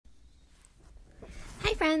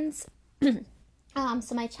friends.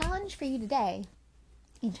 So my challenge for you today,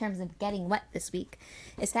 in terms of getting wet this week,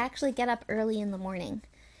 is to actually get up early in the morning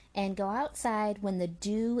and go outside when the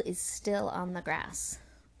dew is still on the grass.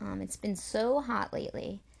 It's been so hot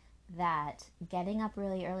lately that getting up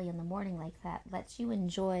really early in the morning like that lets you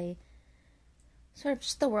enjoy sort of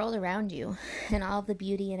just the world around you and all of the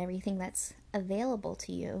beauty and everything that's available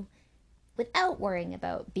to you without worrying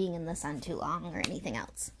about being in the sun too long or anything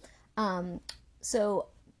else. So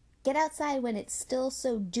get outside when it's still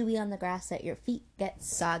so dewy on the grass that your feet get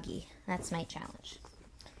soggy. That's my challenge.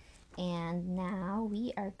 And now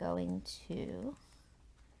we are going to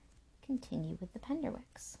continue with the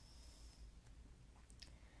Penderwicks.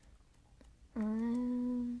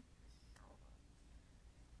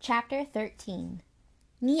 Chapter 13.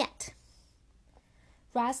 Niet.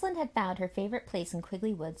 Rosalind had found her favorite place in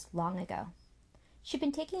Quigley Woods long ago. She'd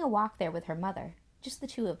been taking a walk there with her mother, just the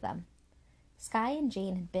two of them. Skye and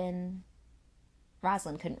Jane had been...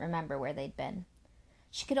 Rosalind couldn't remember where they'd been.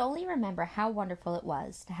 She could only remember how wonderful it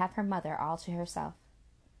was to have her mother all to herself.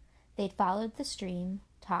 They'd followed the stream,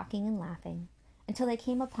 talking and laughing, until they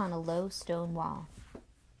came upon a low stone wall.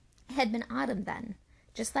 It had been autumn then,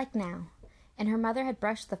 just like now, and her mother had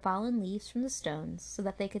brushed the fallen leaves from the stones so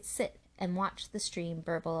that they could sit and watch the stream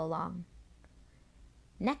burble along.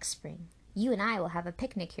 "Next spring, you and I will have a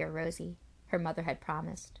picnic here, Rosie," her mother had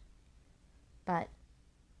promised. But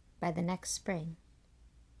by the next spring...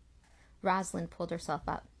 Rosalind pulled herself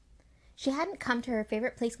up. She hadn't come to her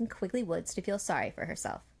favorite place in Quigley Woods to feel sorry for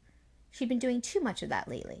herself. She'd been doing too much of that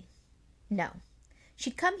lately. No,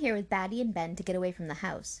 she'd come here with Batty and Ben to get away from the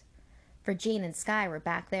house, for Jane and Skye were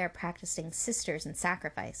back there practicing sisters and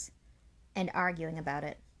sacrifice, and arguing about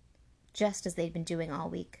it, just as they'd been doing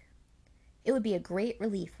all week. It would be a great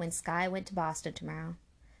relief when Skye went to Boston tomorrow,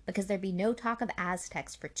 because there'd be no talk of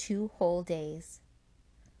Aztecs for 2 whole days.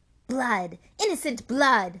 "Blood! Innocent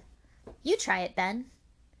blood!" "You try it, Ben."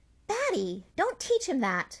 "Batty, don't teach him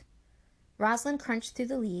that." Rosalind crunched through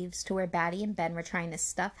the leaves to where Batty and Ben were trying to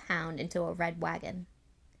stuff Hound into a red wagon.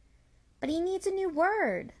 "But he needs a new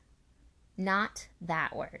word." "Not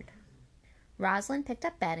that word." Rosalind picked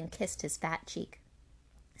up Ben and kissed his fat cheek.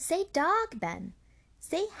 "Say dog, Ben.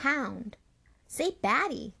 Say hound. Say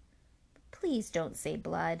Batty. Please don't say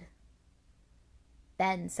blood."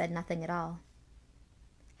 Ben said nothing at all.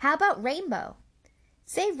 "How about rainbow?"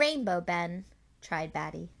 "Say rainbow, Ben," tried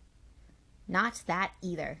Batty. "Not that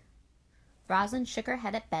either." Rosalind shook her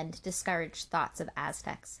head at Ben to discourage thoughts of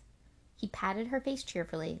Aztecs. He patted her face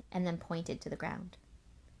cheerfully and then pointed to the ground.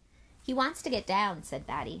 "He wants to get down," said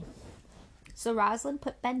Batty. So Rosalind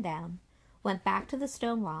put Ben down, went back to the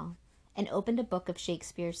stone wall, and opened a book of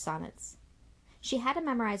Shakespeare's sonnets. She had to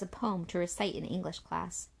memorize a poem to recite in English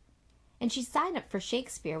class, and she signed up for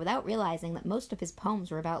Shakespeare without realizing that most of his poems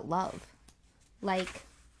were about love. Like,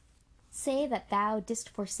 "Say that thou didst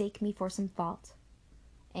forsake me for some fault,"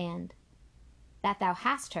 and "That thou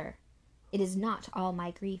hast her, it is not all my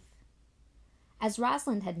grief." As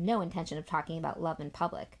Rosalind had no intention of talking about love in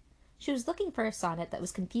public, she was looking for a sonnet that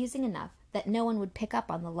was confusing enough that no one would pick up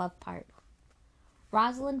on the love part.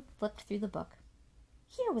 Rosalind flipped through the book.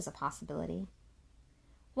 Here was a possibility.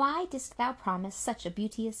 "Why didst thou promise such a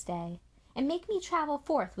beauteous day, and make me travel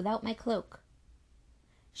forth without my cloak?"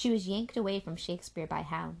 She was yanked away from Shakespeare by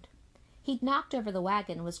Hound. He'd knocked over the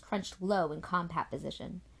wagon and was crunched low in combat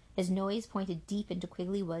position. His nose pointed deep into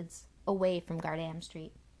Quigley Woods, away from Gardam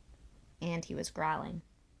Street. And he was growling.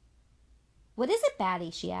 "What is it,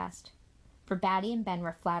 Batty?" she asked, for Batty and Ben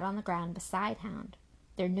were flat on the ground beside Hound,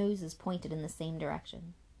 their noses pointed in the same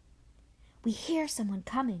direction. "We hear someone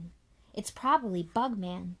coming. It's probably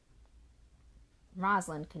Bugman."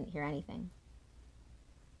 Rosalind couldn't hear anything.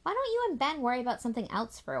 "Why don't you and Ben worry about something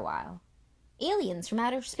else for a while? Aliens from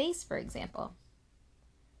outer space, for example."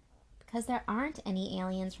 "Because there aren't any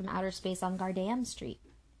aliens from outer space on Gardam Street,"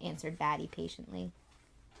 answered Batty patiently.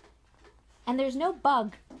 "And there's no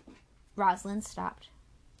bug..." Rosalind stopped,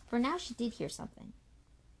 for now she did hear something.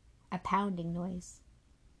 A pounding noise,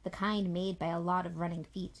 the kind made by a lot of running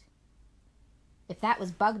feet. If that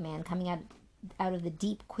was Bugman coming out of the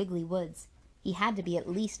deep Quigley Woods, he had to be at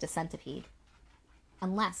least a centipede.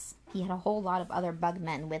 Unless he had a whole lot of other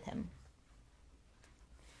bugmen with him.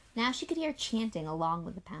 Now she could hear chanting along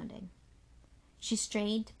with the pounding. She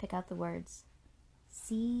strained to pick out the words.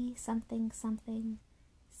 "C something something,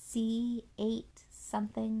 C8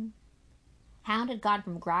 something." Hound had gone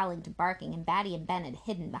from growling to barking, and Batty and Ben had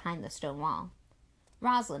hidden behind the stone wall.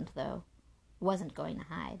 Rosalind, though, wasn't going to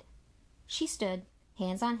hide. She stood,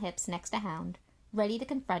 hands on hips next to Hound, ready to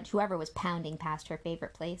confront whoever was pounding past her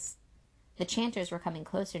favorite place. The chanters were coming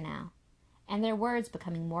closer now, and their words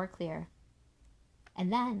becoming more clear.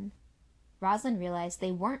 And then Rosalind realized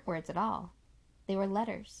they weren't words at all. They were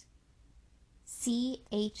letters.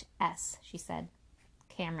 CHS, she said.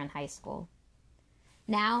 Cameron High School.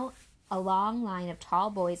 Now, a long line of tall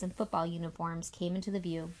boys in football uniforms came into the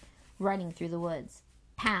view, running through the woods.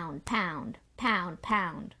 Pound, pound, pound,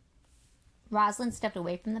 pound. Rosalind stepped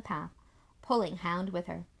away from the path, pulling Hound with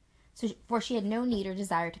her, for she had no need or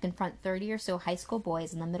desire to confront 30 or so high school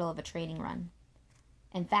boys in the middle of a training run.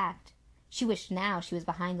 In fact, she wished now she was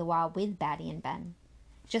behind the wall with Batty and Ben,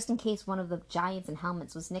 just in case one of the giants in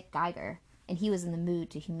helmets was Nick Geiger, and he was in the mood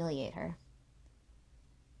to humiliate her.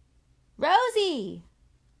 "Rosie!"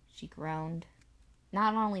 she groaned.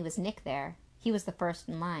 Not only was Nick there, he was the first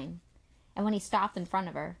in line, and when he stopped in front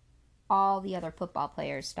of her, all the other football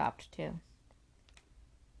players stopped too.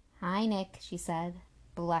 "Hi, Nick," she said,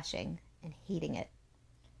 blushing and hating it.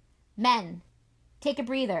 "Men, take a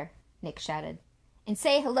breather," Nick shouted, "and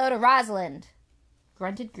say hello to Rosalind."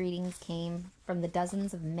 Grunted greetings came from the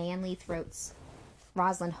dozens of manly throats.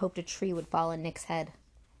 Rosalind hoped a tree would fall on Nick's head.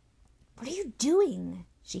 "What are you doing?"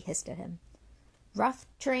 she hissed at him. "Rough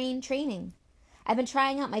terrain training. I've been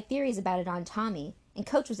trying out my theories about it on Tommy, and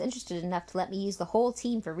Coach was interested enough to let me use the whole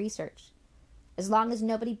team for research. As long as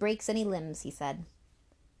nobody breaks any limbs," he said.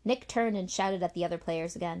 Nick turned and shouted at the other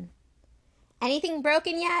players again. "Anything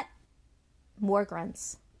broken yet?" More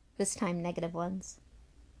grunts, this time negative ones.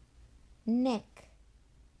 "Nick,"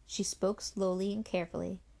 she spoke slowly and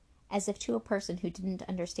carefully, as if to a person who didn't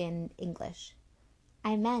understand English.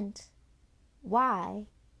 "I meant, why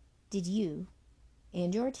did you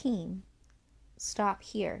and your team stop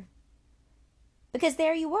here?" "Because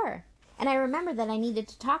there you were, and I remembered that I needed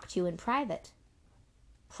to talk to you in private."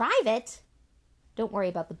 "Private?" "Don't worry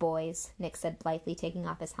about the boys," Nick said blithely, taking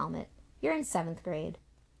off his helmet. "You're in 7th grade.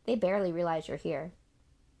 They barely realize you're here."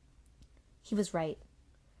 He was right.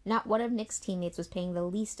 Not one of Nick's teammates was paying the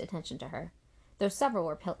least attention to her, though several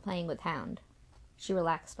were playing with Hound. She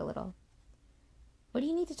relaxed a little. "What do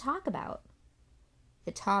you need to talk about?"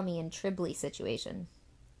 "The Tommy and Tribley situation."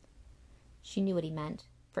 She knew what he meant,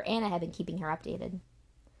 for Anna had been keeping her updated.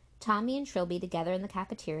 Tommy and Trilby together in the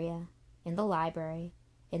cafeteria, in the library,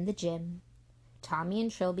 in the gym. Tommy and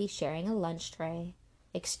Trilby sharing a lunch tray,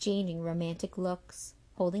 exchanging romantic looks,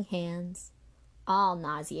 holding hands. All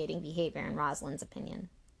nauseating behavior in Rosalind's opinion.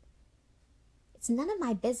 "It's none of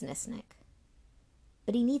my business, Nick."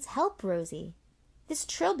 "But he needs help, Rosie. This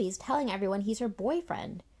Trilby's telling everyone he's her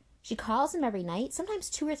boyfriend. She calls him every night, sometimes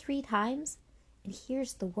 2 or 3 times. And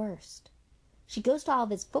here's the worst. She goes to all of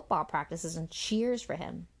his football practices and cheers for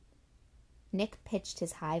him." Nick pitched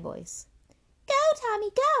his high voice. "Go, Tommy,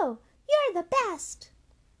 go! You're the best!"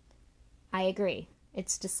 "I agree.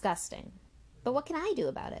 It's disgusting. But what can I do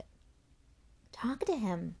about it?" "Talk to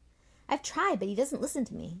him. I've tried, but he doesn't listen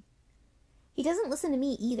to me." "He doesn't listen to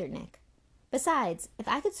me either, Nick. Besides, if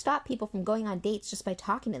I could stop people from going on dates just by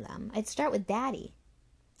talking to them, I'd start with Daddy."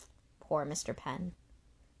 Poor Mr. Penn.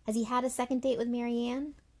 Has he had a second date with Mary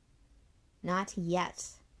Ann? "Not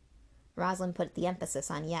yet." Rosalind put the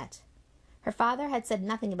emphasis on yet. Her father had said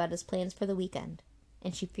nothing about his plans for the weekend,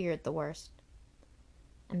 and she feared the worst.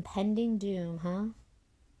 Impending doom, huh?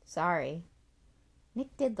 Sorry.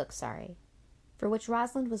 Nick did look sorry, for which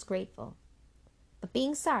Rosalind was grateful. But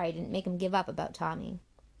being sorry didn't make him give up about Tommy.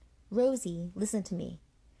 "Rosie, listen to me.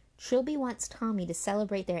 Trilby wants Tommy to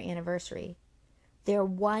celebrate their anniversary. Their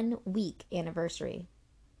 1-week anniversary.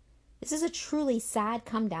 This is a truly sad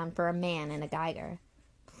come-down for a man and a Geiger.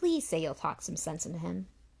 Please say you'll talk some sense into him."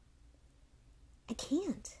 "I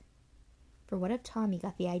can't. For what if Tommy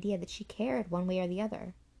got the idea that she cared one way or the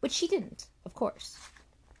other? Which she didn't, of course."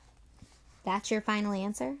 "That's your final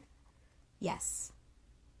answer?" "Yes."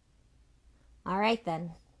 "All right,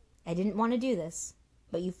 then. I didn't want to do this,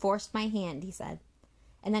 but you forced my hand," he said,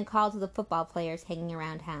 and then called to the football players hanging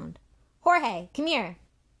around Hound. "Jorge, come here."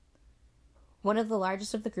 One of the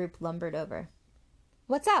largest of the group lumbered over.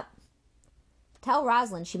 "What's up?" "Tell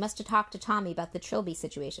Rosalind she must talk to Tommy about the Trilby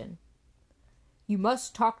situation." "You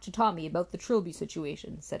must talk to Tommy about the Trilby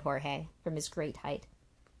situation," said Jorge, from his great height.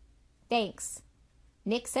 "Thanks."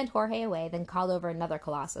 Nick sent Jorge away, then called over another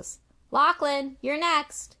colossus. "Lachlan, you're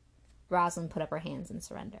next." Rosalind put up her hands in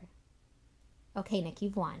surrender. "Okay, Nick,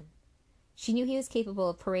 you've won." She knew he was capable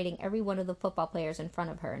of parading every one of the football players in front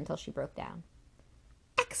of her until she broke down.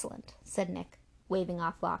 "Excellent," said Nick, waving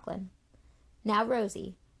off Lachlan. "Now,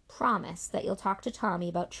 Rosie, promise that you'll talk to Tommy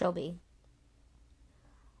about Trilby."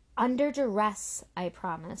 "Under duress, I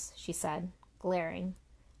promise," she said, glaring,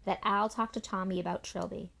 "that I'll talk to Tommy about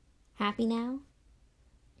Trilby. Happy now?"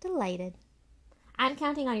 "Delighted." I'm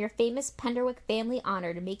counting on your famous Penderwick family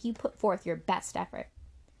honor to make you put forth your best effort.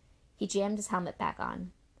 He jammed his helmet back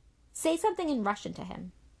on. Say something in Russian to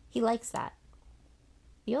him. He likes that.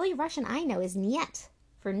 The only Russian I know is "niet"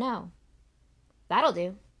 for no. That'll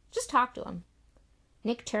do. Just talk to him.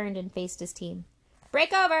 Nick turned and faced his team.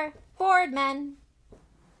 Break over! Forward, men!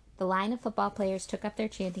 The line of football players took up their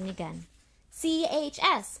chanting again.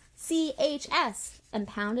 CHS! CHS! And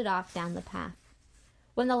pounded off down the path.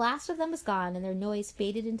 When the last of them was gone and their noise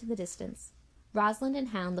faded into the distance, Rosalind and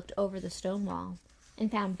Hound looked over the stone wall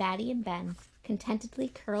and found Batty and Ben contentedly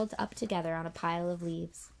curled up together on a pile of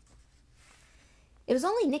leaves. It was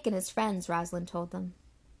only Nick and his friends, Rosalind told them.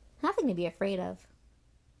 Nothing to be afraid of.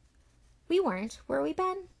 We weren't, were we,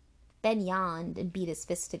 Ben? Ben yawned and beat his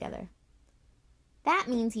fists together. That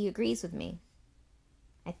means he agrees with me.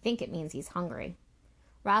 I think it means he's hungry.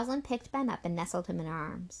 Rosalind picked Ben up and nestled him in her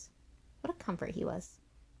arms. What a comfort he was.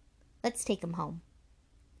 Let's take him home.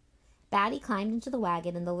 Batty climbed into the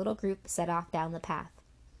wagon and the little group set off down the path.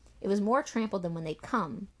 It was more trampled than when they'd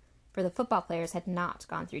come, for the football players had not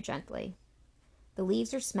gone through gently. The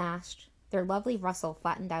leaves were smashed, their lovely rustle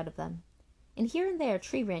flattened out of them, and here and there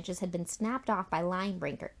tree branches had been snapped off by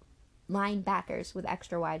linebackers with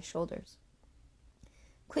extra-wide shoulders.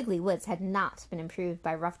 Quigley Woods had not been improved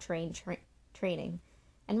by rough terrain training,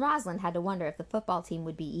 and Rosalind had to wonder if the football team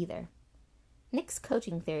would be either. Nick's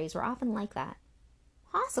coaching theories were often like that.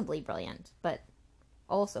 Possibly brilliant, but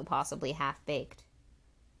also possibly half-baked.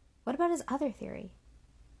 What about his other theory?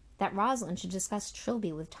 That Rosalind should discuss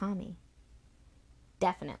Trilby with Tommy.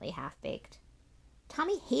 Definitely half-baked.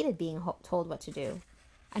 Tommy hated being told what to do,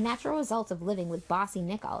 a natural result of living with bossy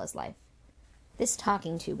Nick all his life. This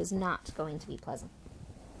talking to was not going to be pleasant.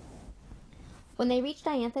 When they reached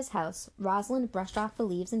Diantha's house, Rosalind brushed off the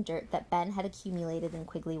leaves and dirt that Ben had accumulated in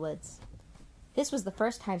Quigley Woods. This was the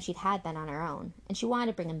first time she'd had Ben on her own, and she wanted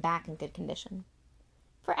to bring him back in good condition.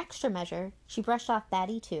 For extra measure, she brushed off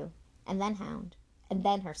Batty too, and then Hound, and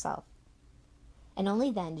then herself. And only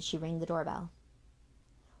then did she ring the doorbell.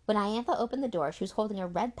 When Diantha opened the door, she was holding a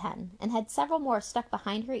red pen, and had several more stuck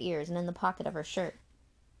behind her ears and in the pocket of her shirt.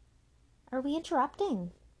 "Are we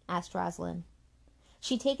interrupting?" asked Rosalind.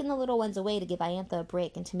 She'd taken the little ones away to give Diantha a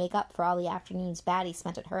break and to make up for all the afternoons Batty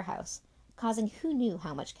spent at her house, causing who knew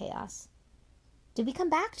how much chaos. Did we come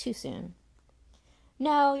back too soon?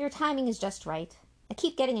 No, your timing is just right. I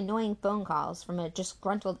keep getting annoying phone calls from a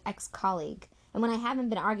disgruntled ex-colleague, and when I haven't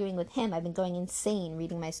been arguing with him, I've been going insane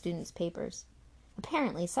reading my students' papers.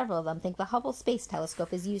 Apparently, several of them think the Hubble Space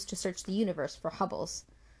Telescope is used to search the universe for Hubbles.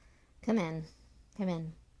 Come in. Come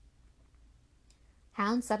in.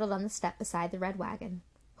 Hound settled on the step beside the red wagon,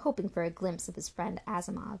 hoping for a glimpse of his friend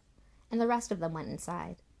Asimov, and the rest of them went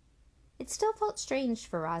inside. It still felt strange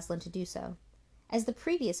for Rosalind to do so, as the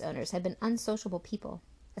previous owners had been unsociable people,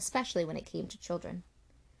 especially when it came to children.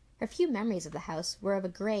 Her few memories of the house were of a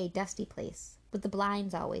gray, dusty place, with the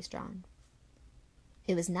blinds always drawn.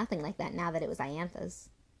 It was nothing like that now that it was Diantha's.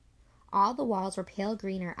 All the walls were pale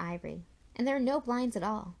green or ivory, and there were no blinds at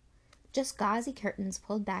all, just gauzy curtains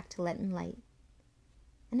pulled back to let in light.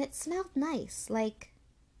 And it smelled nice, like...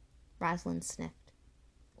 Rosalind sniffed.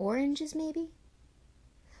 Oranges, maybe?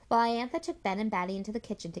 While Diantha took Ben and Batty into the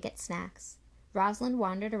kitchen to get snacks, Rosalind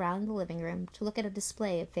wandered around the living room to look at a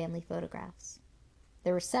display of family photographs.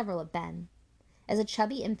 There were several of Ben, as a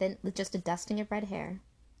chubby infant with just a dusting of red hair,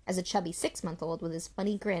 as a chubby 6-month-old with his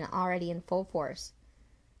funny grin already in full force,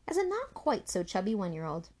 as a not-quite-so-chubby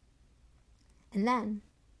 1-year-old. And then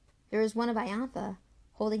there was one of Diantha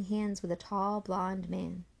holding hands with a tall, blond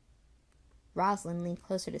man. Rosalind leaned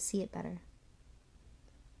closer to see it better.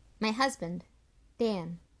 My husband,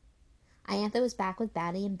 Dan. Diantha was back with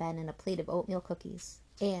Batty and Ben and a plate of oatmeal cookies,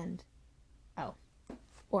 and,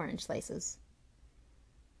 orange slices.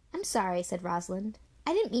 I'm sorry, said Rosalind.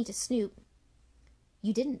 I didn't mean to snoop.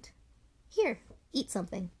 You didn't. Here, eat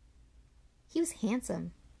something. He was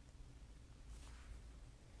handsome.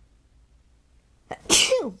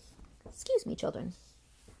 Excuse me, children.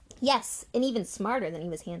 Yes, and even smarter than he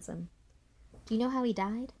was handsome. Do you know how he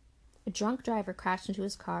died? A drunk driver crashed into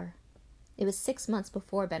his car. It was 6 months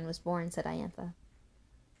before Ben was born, said Diantha.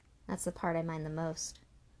 That's the part I mind the most.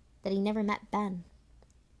 That he never met Ben.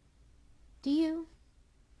 Do you?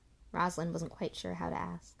 Rosalind wasn't quite sure how to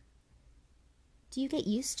ask. Do you get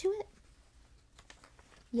used to it?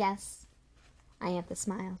 Yes. Diantha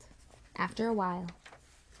smiled. After a while.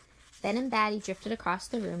 Ben and Batty drifted across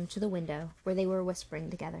the room to the window where they were whispering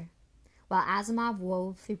together, while Asimov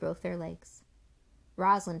wove through both their legs.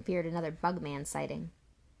 Rosalind feared another Bugman sighting,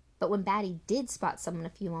 but when Batty did spot someone a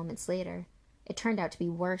few moments later, it turned out to be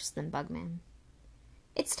worse than Bugman.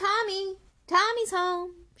 It's Tommy! Tommy's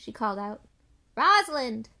home, she called out.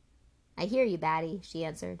 Rosalind! I hear you, Batty, she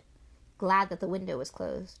answered, glad that the window was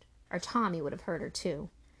closed, or Tommy would have heard her too,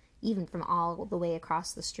 even from all the way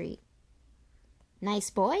across the street. Nice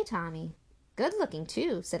boy, Tommy. Good looking,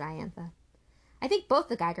 too, said Iantha. I think both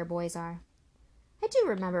the Geiger boys are. I do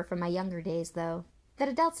remember from my younger days, though, that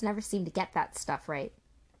adults never seem to get that stuff right.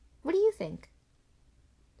 What do you think?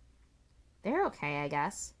 They're okay, I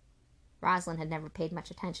guess. Rosalind had never paid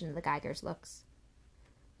much attention to the Geigers' looks.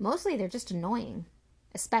 Mostly they're just annoying,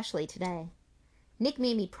 especially today. Nick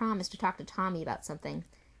made me promise to talk to Tommy about something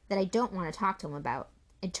that I don't want to talk to him about,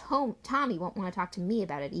 and Tommy won't want to talk to me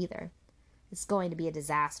about it either. It's going to be a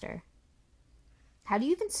disaster. How do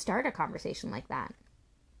you even start a conversation like that?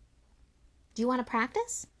 Do you want to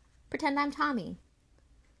practice? Pretend I'm Tommy.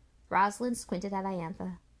 Rosalind squinted at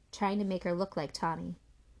Iantha, trying to make her look like Tommy.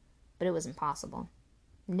 But it was impossible.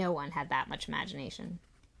 No one had that much imagination.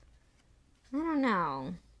 I don't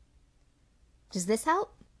know. Does this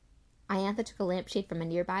help? Iantha took a lampshade from a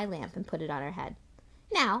nearby lamp and put it on her head.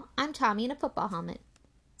 Now, I'm Tommy in a football helmet.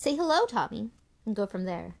 Say hello, Tommy, and go from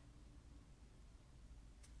there.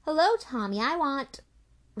 Hello, Tommy, I want...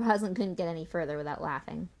 Rosalind couldn't get any further without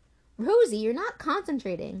laughing. Rosie, you're not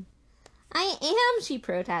concentrating. I am, she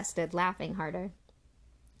protested, laughing harder.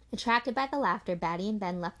 Attracted by the laughter, Batty and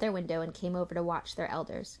Ben left their window and came over to watch their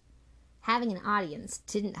elders. Having an audience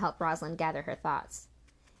didn't help Rosalind gather her thoughts.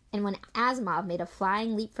 And when Asimov made a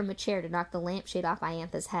flying leap from a chair to knock the lampshade off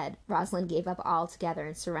Iantha's head, Rosalind gave up altogether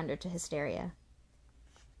and surrendered to hysteria.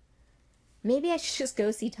 Maybe I should just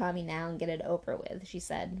go see Tommy now and get it over with, she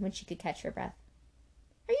said, when she could catch her breath.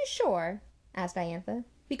 Are you sure? Asked Iantha.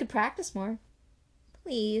 We could practice more.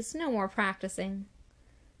 Please, no more practicing.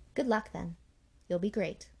 Good luck, then. You'll be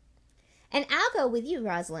great. And I'll go with you,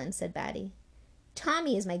 Rosalind, said Batty.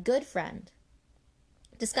 Tommy is my good friend.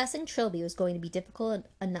 Discussing Trilby was going to be difficult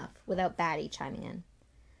enough without Batty chiming in.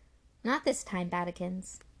 Not this time,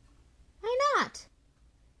 Battykins. Why not?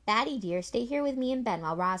 Batty, dear, stay here with me and Ben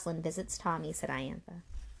while Rosalind visits Tommy, said Iantha.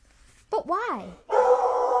 But why?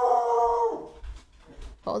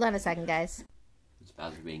 Hold on a second, guys. It's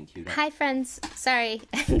Bowser being queued up. Hi, friends. Sorry,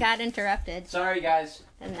 got interrupted. Sorry, guys.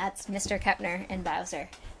 And that's Mr. Kepner and Bowser.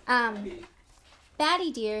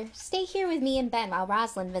 Batty, dear, stay here with me and Ben while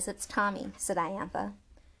Rosalind visits Tommy, said Iantha.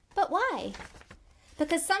 But why?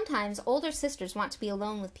 Because sometimes older sisters want to be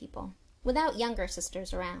alone with people, without younger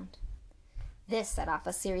sisters around. This set off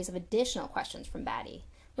a series of additional questions from Batty,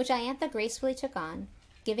 which Iantha gracefully took on,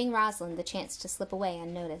 giving Rosalind the chance to slip away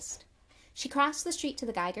unnoticed. She crossed the street to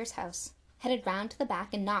the Geiger's house, headed round to the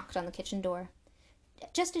back and knocked on the kitchen door,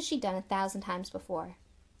 just as she'd done 1,000 times before.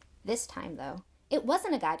 This time, though, it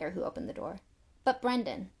wasn't a Geiger who opened the door, but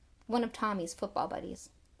Brendan, one of Tommy's football buddies.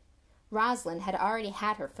 Rosalind had already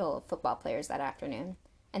had her fill of football players that afternoon,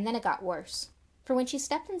 and then it got worse, for when she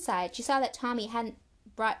stepped inside, she saw that Tommy hadn't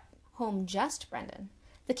brought home just Brendan.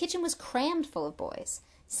 The kitchen was crammed full of boys.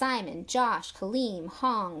 Simon, Josh, Kaleem,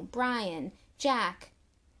 Hong, Brian, Jack,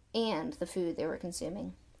 and the food they were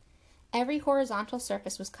consuming. Every horizontal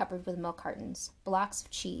surface was covered with milk cartons, blocks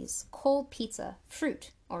of cheese, cold pizza,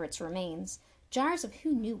 fruit, or its remains, jars of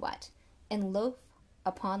who knew what, and loaf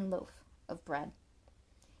upon loaf of bread.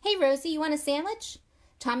 Hey, Rosie, you want a sandwich?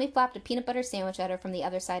 Tommy flopped a peanut butter sandwich at her from the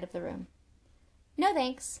other side of the room. No,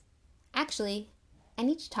 thanks. Actually, I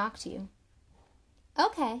need to talk to you.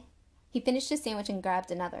 Okay. He finished his sandwich and grabbed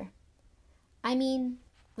another. I mean,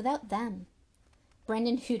 without them.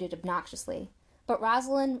 Brendan hooted obnoxiously, but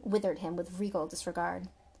Rosalind withered him with regal disregard.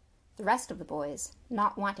 The rest of the boys,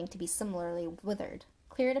 not wanting to be similarly withered,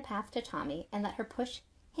 cleared a path to Tommy and let her push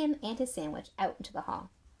him and his sandwich out into the hall.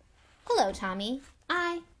 Hello, Tommy.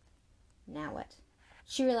 Now what?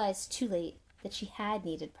 She realized too late that she had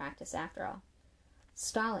needed practice after all.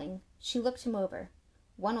 Stalling, she looked him over,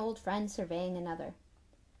 one old friend surveying another.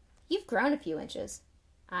 You've grown a few inches.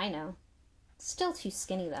 I know. Still too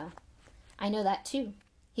skinny, though. I know that, too.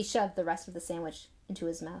 He shoved the rest of the sandwich into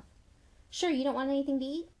his mouth. Sure you don't want anything to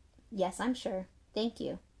eat? Yes, I'm sure. Thank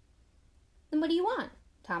you. Then what do you want?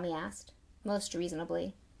 Tommy asked, most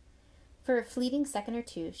reasonably. For a fleeting second or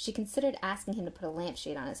two, she considered asking him to put a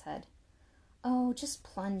lampshade on his head. Oh, just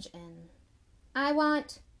plunge in. I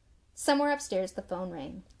want... Somewhere upstairs the phone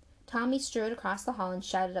rang. Tommy strode across the hall and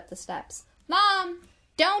shouted up the steps. Mom!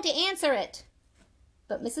 Don't answer it!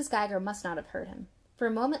 But Mrs. Geiger must not have heard him, for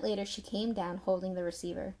a moment later she came down holding the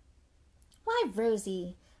receiver. Why,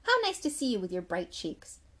 Rosie, how nice to see you with your bright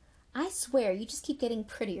cheeks. I swear you just keep getting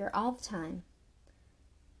prettier all the time.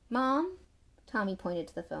 Mom? Tommy pointed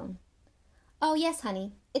to the phone. Oh, yes,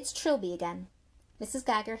 honey. It's Trilby again. Mrs.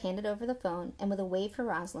 Geiger handed over the phone and with a wave for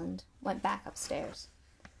Rosalind, went back upstairs.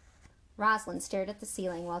 Rosalind stared at the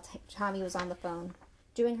ceiling while Tommy was on the phone,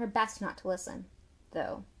 doing her best not to listen,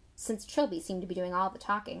 though, since Trilby seemed to be doing all the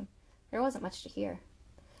talking, there wasn't much to hear.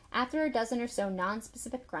 After a dozen or so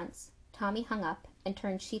non-specific grunts, Tommy hung up and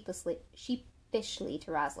turned sheepishly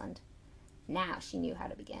to Rosalind. Now she knew how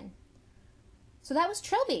to begin. So that was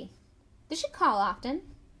Trilby. Does she call often?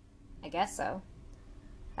 I guess so.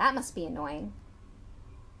 That must be annoying.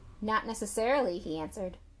 Not necessarily, he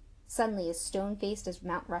answered, suddenly as stone-faced as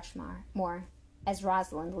Mount Rushmore, as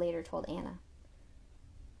Rosalind later told Anna.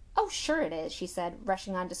 Oh, sure it is, she said,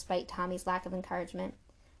 rushing on despite Tommy's lack of encouragement.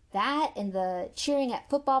 That and the cheering at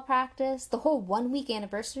football practice, the whole 1-week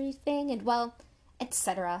anniversary thing, and, well,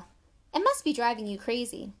 etc. It must be driving you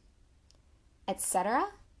crazy. Etc.?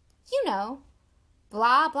 You know.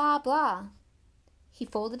 Blah, blah, blah. He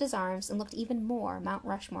folded his arms and looked even more Mount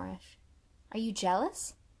Rushmore-ish. Are you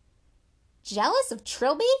jealous? Jealous of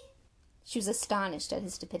Trilby? She was astonished at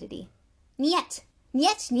his stupidity. Niet!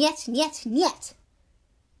 Niet, niet, niet, niet!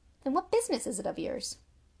 Then what business is it of yours?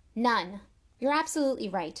 None. You're absolutely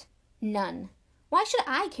right. None. Why should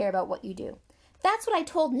I care about what you do? That's what I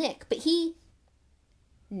told Nick, but he...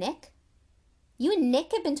 Nick? You and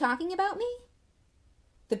Nick have been talking about me?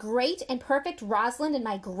 The great and perfect Rosalind and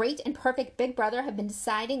my great and perfect big brother have been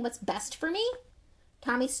deciding what's best for me?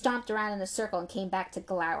 Tommy stomped around in a circle and came back to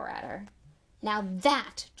glower at her. Now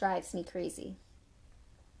that drives me crazy.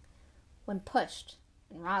 When pushed,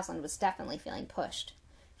 and Rosalind was definitely feeling pushed,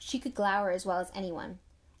 she could glower as well as anyone,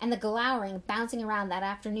 and the glowering bouncing around that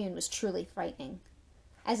afternoon was truly frightening.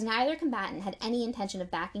 As neither combatant had any intention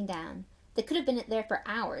of backing down, they could have been there for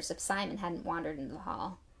hours if Simon hadn't wandered into the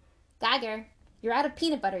hall. Geiger, you're out of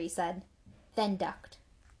peanut butter, he said, then ducked,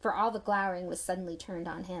 for all the glowering was suddenly turned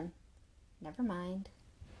on him. Never mind.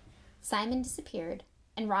 Simon disappeared,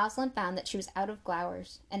 and Rosalind found that she was out of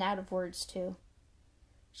glowers, and out of words, too.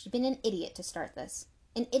 She'd been an idiot to start this,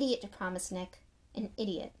 an idiot to promise Nick, an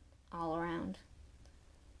idiot all around.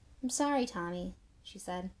 I'm sorry, Tommy, she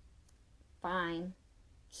said. Fine.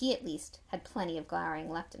 He, at least, had plenty of glowering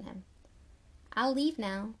left in him. I'll leave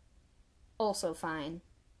now. Also fine.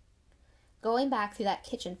 Going back through that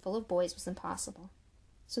kitchen full of boys was impossible.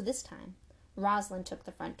 So this time, Rosalind took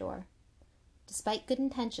the front door. Despite good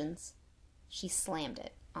intentions, she slammed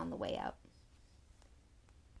it on the way out.